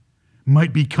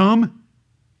might become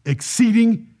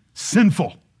exceeding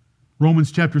sinful.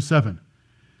 Romans chapter 7.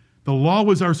 The law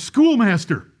was our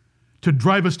schoolmaster to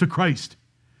drive us to Christ,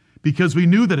 because we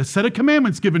knew that a set of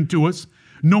commandments given to us,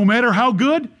 no matter how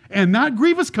good, and not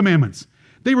grievous commandments,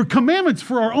 they were commandments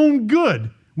for our own good,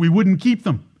 we wouldn't keep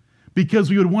them because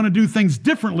we would want to do things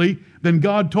differently than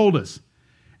God told us.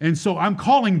 And so I'm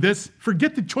calling this,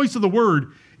 forget the choice of the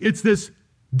word, it's this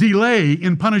delay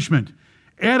in punishment.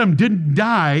 Adam didn't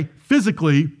die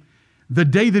physically the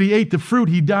day that he ate the fruit.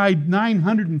 He died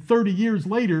 930 years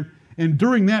later, and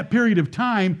during that period of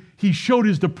time, he showed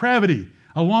his depravity,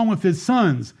 along with his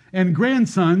sons and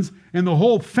grandsons and the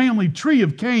whole family tree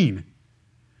of Cain.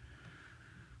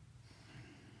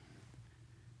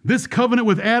 This covenant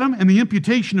with Adam and the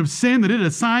imputation of sin that it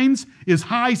assigns is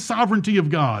high sovereignty of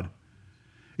God.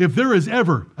 If there is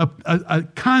ever a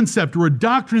concept or a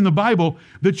doctrine in the Bible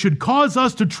that should cause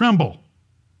us to tremble,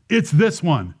 it's this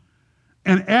one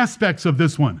and aspects of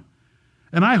this one.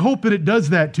 And I hope that it does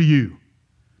that to you.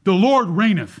 The Lord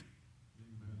reigneth.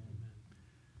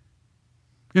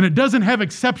 And it doesn't have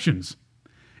exceptions.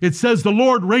 It says the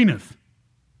Lord reigneth.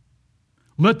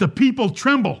 Let the people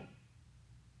tremble.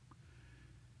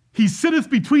 He sitteth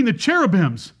between the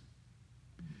cherubims.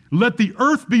 Let the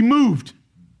earth be moved.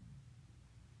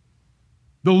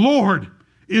 The Lord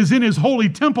is in his holy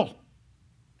temple.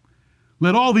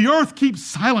 Let all the earth keep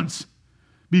silence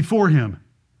before him.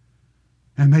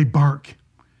 And they bark.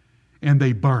 And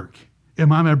they bark.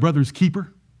 Am I my brother's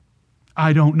keeper?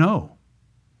 I don't know.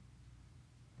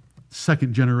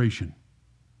 Second generation.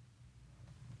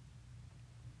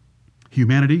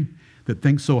 Humanity that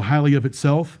thinks so highly of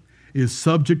itself is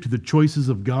subject to the choices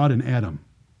of God and Adam.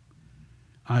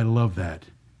 I love that.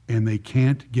 And they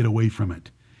can't get away from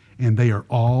it. And they are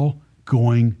all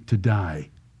going to die.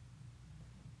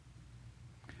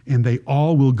 And they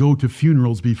all will go to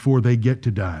funerals before they get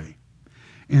to die.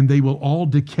 And they will all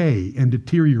decay and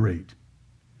deteriorate.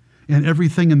 And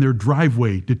everything in their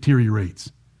driveway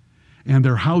deteriorates. And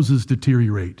their houses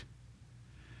deteriorate.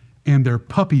 And their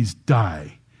puppies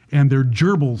die. And their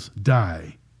gerbils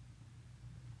die.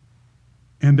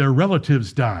 And their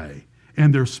relatives die.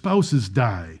 And their spouses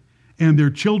die. And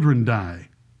their children die.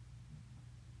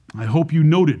 I hope you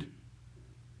noted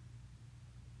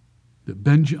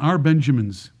that our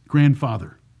Benjamin's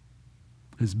grandfather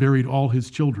has buried all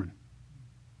his children.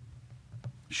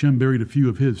 Shem buried a few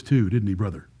of his too, didn't he,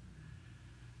 brother?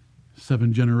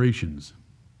 7 generations.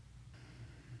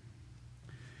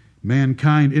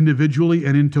 Mankind individually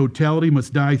and in totality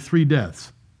must die 3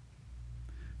 deaths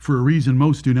for a reason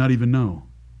most do not even know.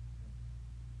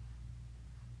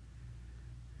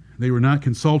 They were not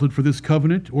consulted for this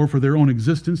covenant or for their own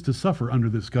existence to suffer under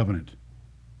this covenant.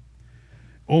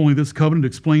 Only this covenant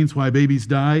explains why babies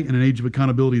die, and an age of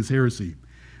accountability is heresy.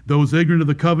 Those ignorant of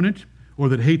the covenant or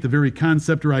that hate the very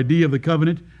concept or idea of the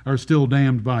covenant are still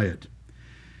damned by it.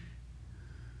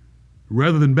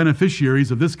 Rather than beneficiaries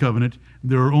of this covenant,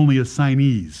 there are only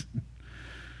assignees.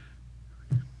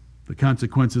 the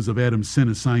consequences of Adam's sin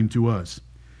assigned to us.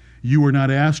 You were not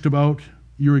asked about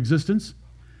your existence.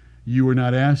 You were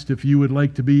not asked if you would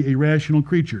like to be a rational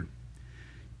creature.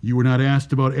 You were not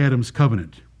asked about Adam's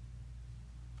covenant.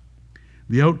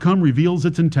 The outcome reveals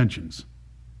its intentions.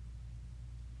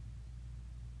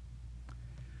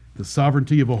 The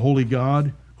sovereignty of a holy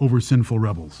God over sinful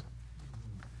rebels.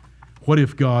 What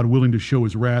if God, willing to show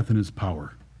his wrath and his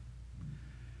power?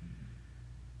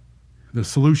 The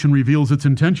solution reveals its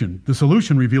intention. The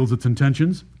solution reveals its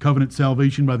intentions. Covenant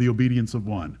salvation by the obedience of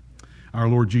one, our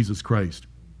Lord Jesus Christ.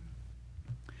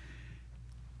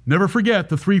 Never forget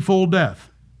the threefold death.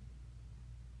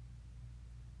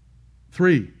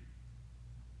 3,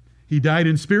 he died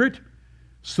in spirit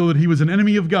so that he was an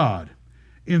enemy of God.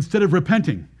 Instead of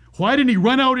repenting, why didn't he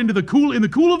run out in the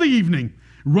cool of the evening,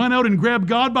 run out and grab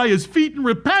God by his feet and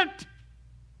repent?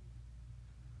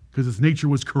 Because his nature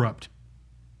was corrupt.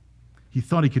 He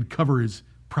thought he could cover his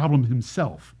problem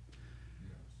himself.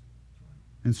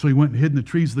 And so he went and hid in the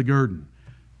trees of the garden.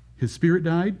 His spirit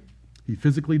died. He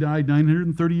physically died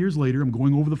 930 years later. I'm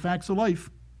going over the facts of life.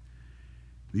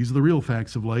 These are the real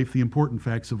facts of life, the important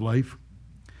facts of life.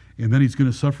 And then he's going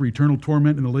to suffer eternal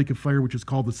torment in the lake of fire, which is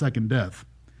called the second death.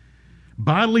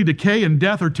 Bodily decay and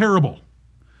death are terrible.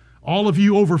 All of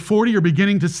you over 40 are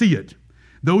beginning to see it.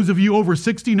 Those of you over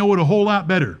 60 know it a whole lot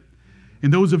better.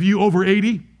 And those of you over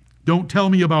 80, don't tell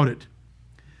me about it.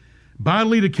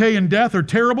 Bodily decay and death are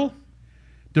terrible.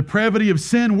 Depravity of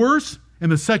sin worse,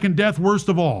 and the second death worst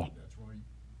of all. That's right.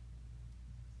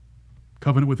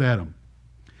 Covenant with Adam.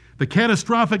 The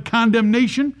catastrophic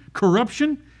condemnation,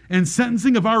 corruption, and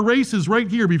sentencing of our race is right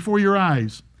here before your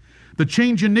eyes. The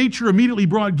change in nature immediately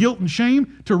brought guilt and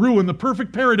shame to ruin the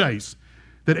perfect paradise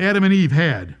that Adam and Eve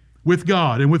had with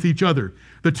God and with each other.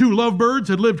 The two lovebirds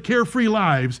had lived carefree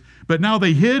lives, but now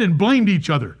they hid and blamed each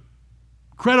other.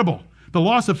 Incredible. The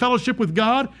loss of fellowship with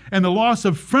God and the loss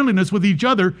of friendliness with each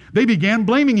other, they began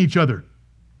blaming each other.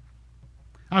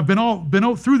 I've been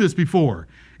out through this before.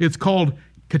 It's called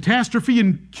Catastrophe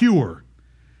and Cure.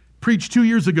 Preached 2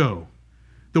 years ago.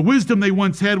 The wisdom they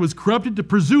once had was corrupted to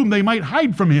presume they might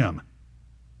hide from him.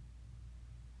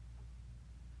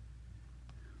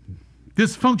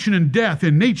 Dysfunction and death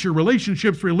in nature,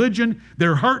 relationships, religion,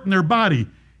 their heart and their body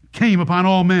came upon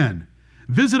all men.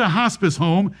 Visit a hospice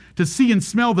home to see and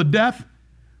smell the death,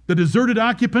 the deserted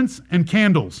occupants, and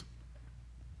candles.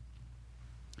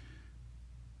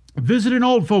 Visit an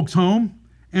old folks' home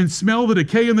and smell the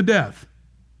decay and the death.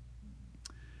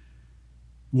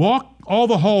 Walk all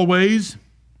the hallways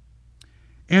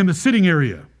and the sitting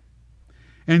area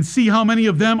and see how many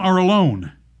of them are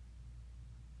alone.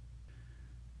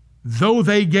 Though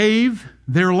they gave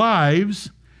their lives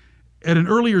at an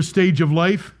earlier stage of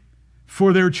life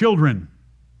for their children,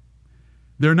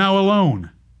 they're now alone.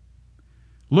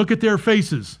 Look at their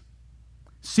faces.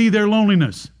 See their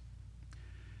loneliness.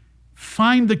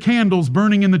 Find the candles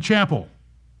burning in the chapel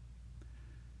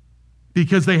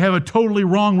because they have a totally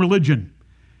wrong religion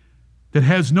that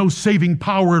has no saving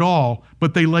power at all,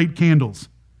 but they light candles.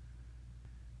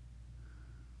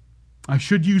 I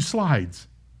should use slides.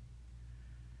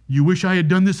 You wish I had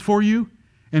done this for you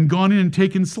and gone in and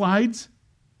taken slides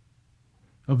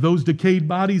of those decayed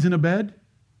bodies in a bed?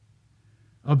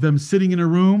 Of them sitting in a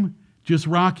room, just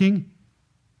rocking,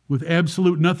 with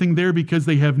absolute nothing there because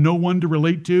they have no one to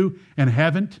relate to and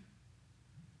haven't?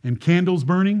 And candles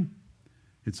burning?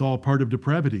 It's all part of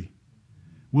depravity.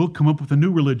 We'll come up with a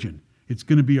new religion. It's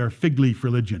going to be our fig leaf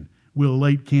religion. We'll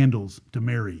light candles to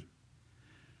Mary.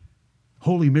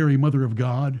 Holy Mary, Mother of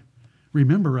God,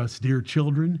 remember us, dear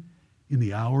children, in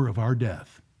the hour of our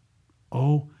death.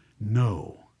 Oh,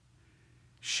 no.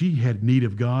 She had need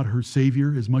of God, her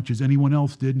Savior, as much as anyone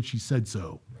else did, and she said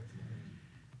so.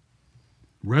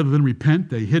 Rather than repent,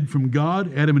 they hid from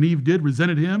God. Adam and Eve did,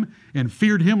 resented him, and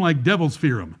feared him like devils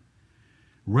fear him.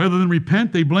 Rather than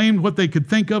repent, they blamed what they could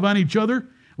think of on each other,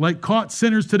 like caught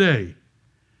sinners today.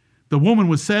 The woman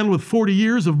was saddled with 40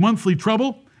 years of monthly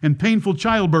trouble and painful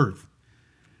childbirth.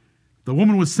 The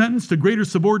woman was sentenced to greater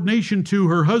subordination to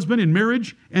her husband in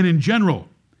marriage and in general.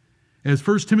 As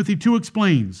 1 Timothy 2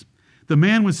 explains, the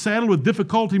man was saddled with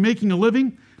difficulty making a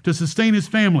living to sustain his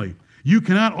family. You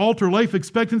cannot alter life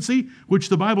expectancy, which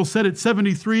the Bible said at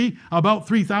 73, about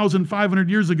 3,500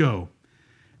 years ago.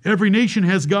 Every nation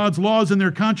has God's laws in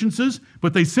their consciences,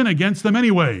 but they sin against them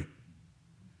anyway.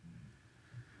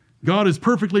 God is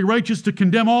perfectly righteous to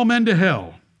condemn all men to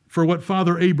hell for what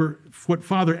Father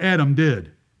Adam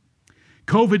did.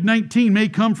 COVID-19 may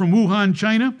come from Wuhan,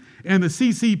 China, and the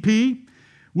CCP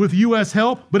with U.S.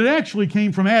 help, but it actually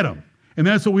came from Adam. And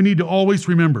that's what we need to always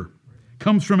remember. It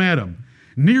comes from Adam.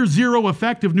 Near zero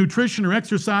effect of nutrition or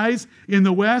exercise in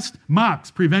the West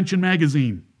mocks Prevention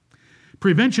Magazine.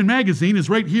 Prevention Magazine is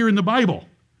right here in the Bible.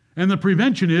 And the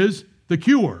prevention is the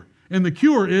cure. And the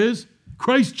cure is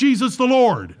Christ Jesus the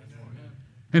Lord.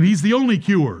 And He's the only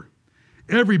cure.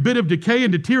 Every bit of decay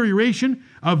and deterioration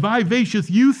of vivacious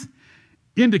youth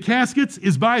into caskets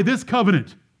is by this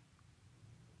covenant.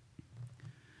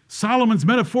 Solomon's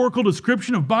metaphorical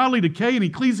description of bodily decay in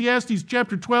Ecclesiastes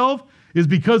chapter 12 is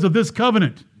because of this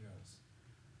covenant. Yes.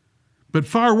 But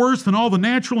far worse than all the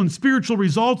natural and spiritual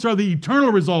results are the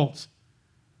eternal results.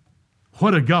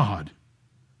 What a God.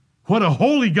 What a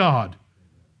holy God.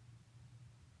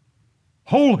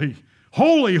 Holy,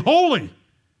 holy, holy.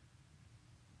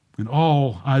 And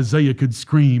all Isaiah could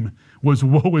scream was,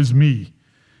 woe is me,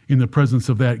 in the presence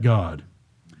of that God.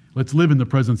 Let's live in the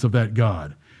presence of that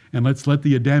God. And let's let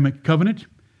the Adamic covenant,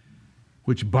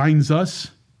 which binds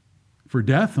us for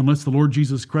death unless the Lord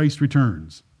Jesus Christ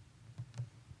returns.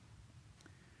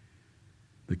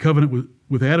 The covenant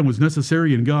with Adam was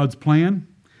necessary in God's plan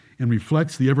and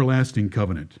reflects the everlasting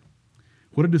covenant.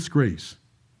 What a disgrace.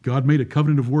 God made a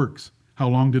covenant of works. How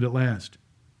long did it last?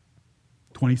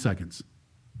 20 seconds.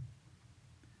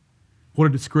 What a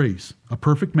disgrace. A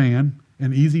perfect man,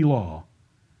 an easy law,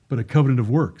 but a covenant of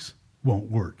works won't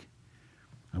work.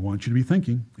 I want you to be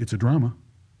thinking, it's a drama.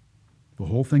 The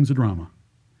whole thing's a drama.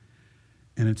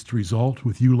 And it's to result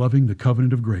with you loving the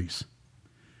covenant of grace.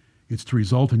 It's to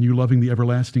result in you loving the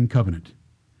everlasting covenant.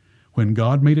 When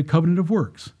God made a covenant of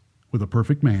works with a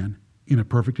perfect man, in a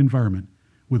perfect environment,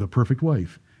 with a perfect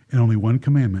wife, and only one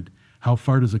commandment, how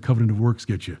far does a covenant of works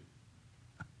get you?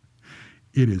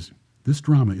 This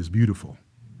drama is beautiful.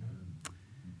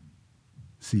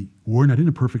 See, we're not in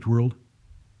a perfect world.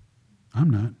 I'm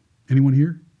not. Anyone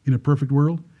here in a perfect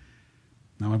world?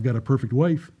 Now, I've got a perfect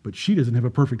wife, but she doesn't have a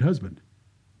perfect husband.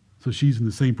 So she's in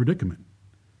the same predicament.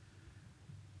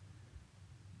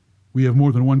 We have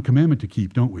more than one commandment to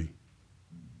keep, don't we?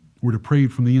 We're to pray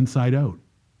from the inside out.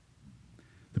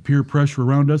 The peer pressure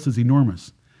around us is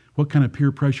enormous. What kind of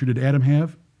peer pressure did Adam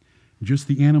have? Just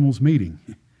the animals mating.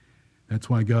 That's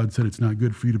why God said it's not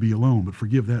good for you to be alone, but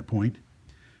forgive that point.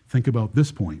 Think about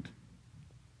this point.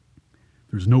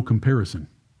 There's no comparison.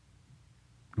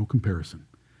 No comparison.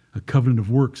 A covenant of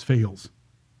works fails.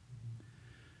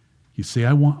 You say,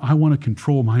 I want to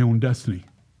control my own destiny.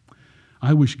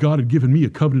 I wish God had given me a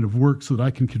covenant of works so that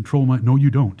I can control my... No,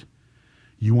 you don't.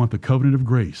 You want the covenant of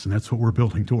grace, and that's what we're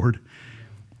building toward.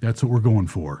 That's what we're going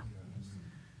for.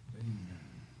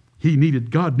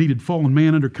 God needed fallen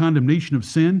man under condemnation of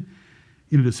sin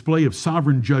in a display of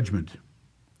sovereign judgment.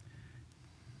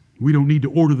 We don't need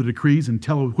to order the decrees and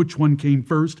tell which one came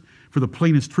first, for the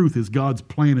plainest truth is God's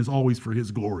plan is always for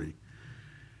His glory.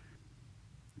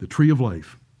 The tree of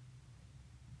life,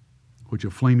 which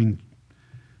a flaming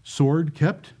sword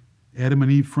kept Adam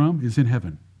and Eve from, is in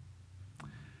heaven.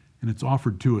 And it's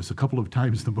offered to us a couple of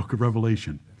times in the book of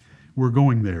Revelation. We're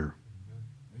going there.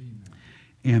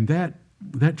 And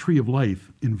that tree of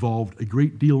life involved a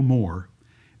great deal more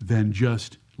than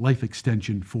just life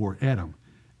extension for Adam.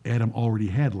 Adam already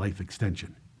had life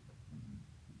extension.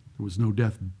 There was no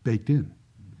death baked in.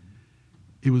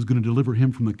 It was going to deliver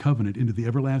him from the covenant into the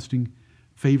everlasting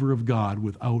favor of God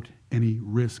without any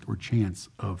risk or chance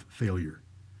of failure.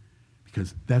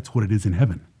 Because that's what it is in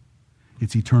heaven.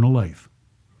 It's eternal life.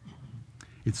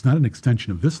 It's not an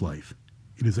extension of this life.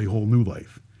 It is a whole new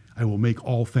life. I will make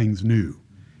all things new,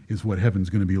 is what heaven's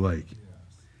going to be like.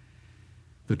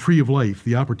 The tree of life,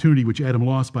 the opportunity which Adam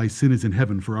lost by sin, is in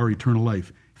heaven for our eternal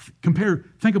life.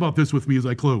 Think about this with me as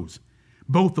I close.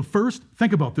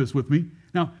 Think about this with me.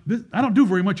 Now, I don't do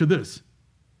very much of this.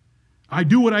 I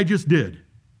do what I just did.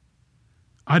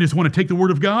 I just want to take the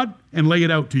Word of God and lay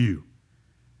it out to you.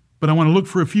 But I want to look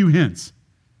for a few hints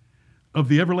of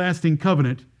the everlasting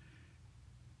covenant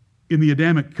in the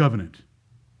Adamic covenant.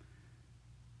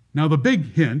 Now, the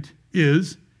big hint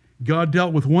is God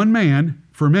dealt with one man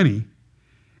for many,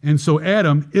 and so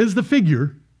Adam is the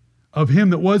figure of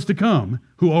him that was to come,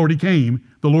 who already came,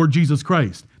 the Lord Jesus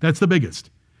Christ. That's the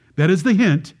biggest. That is the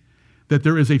hint that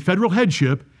there is a federal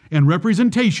headship and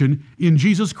representation in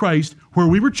Jesus Christ, where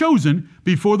we were chosen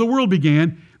before the world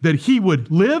began, that He would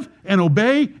live and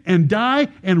obey and die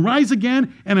and rise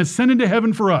again and ascend into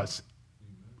heaven for us.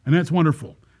 And that's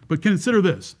wonderful. But consider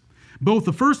this. Both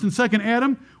the first and second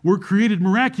Adam were created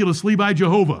miraculously by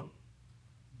Jehovah.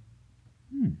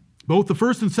 Both the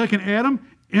first and second Adam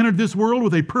entered this world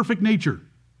with a perfect nature.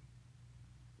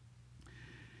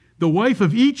 The wife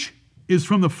of each is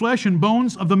from the flesh and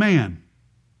bones of the man.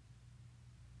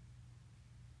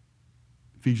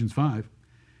 Ephesians 5.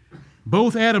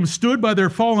 Both Adams stood by their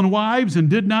fallen wives and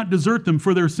did not desert them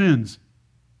for their sins.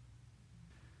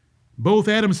 Both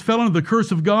Adams fell under the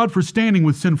curse of God for standing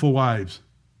with sinful wives.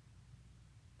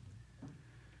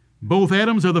 Both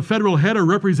Adams are the federal head or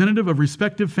representative of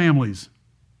respective families.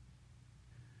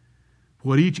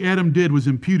 What each Adam did was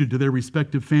imputed to their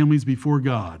respective families before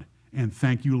God, and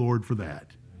thank you, Lord, for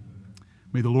that.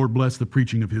 May the Lord bless the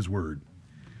preaching of his word.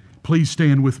 Please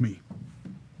stand with me.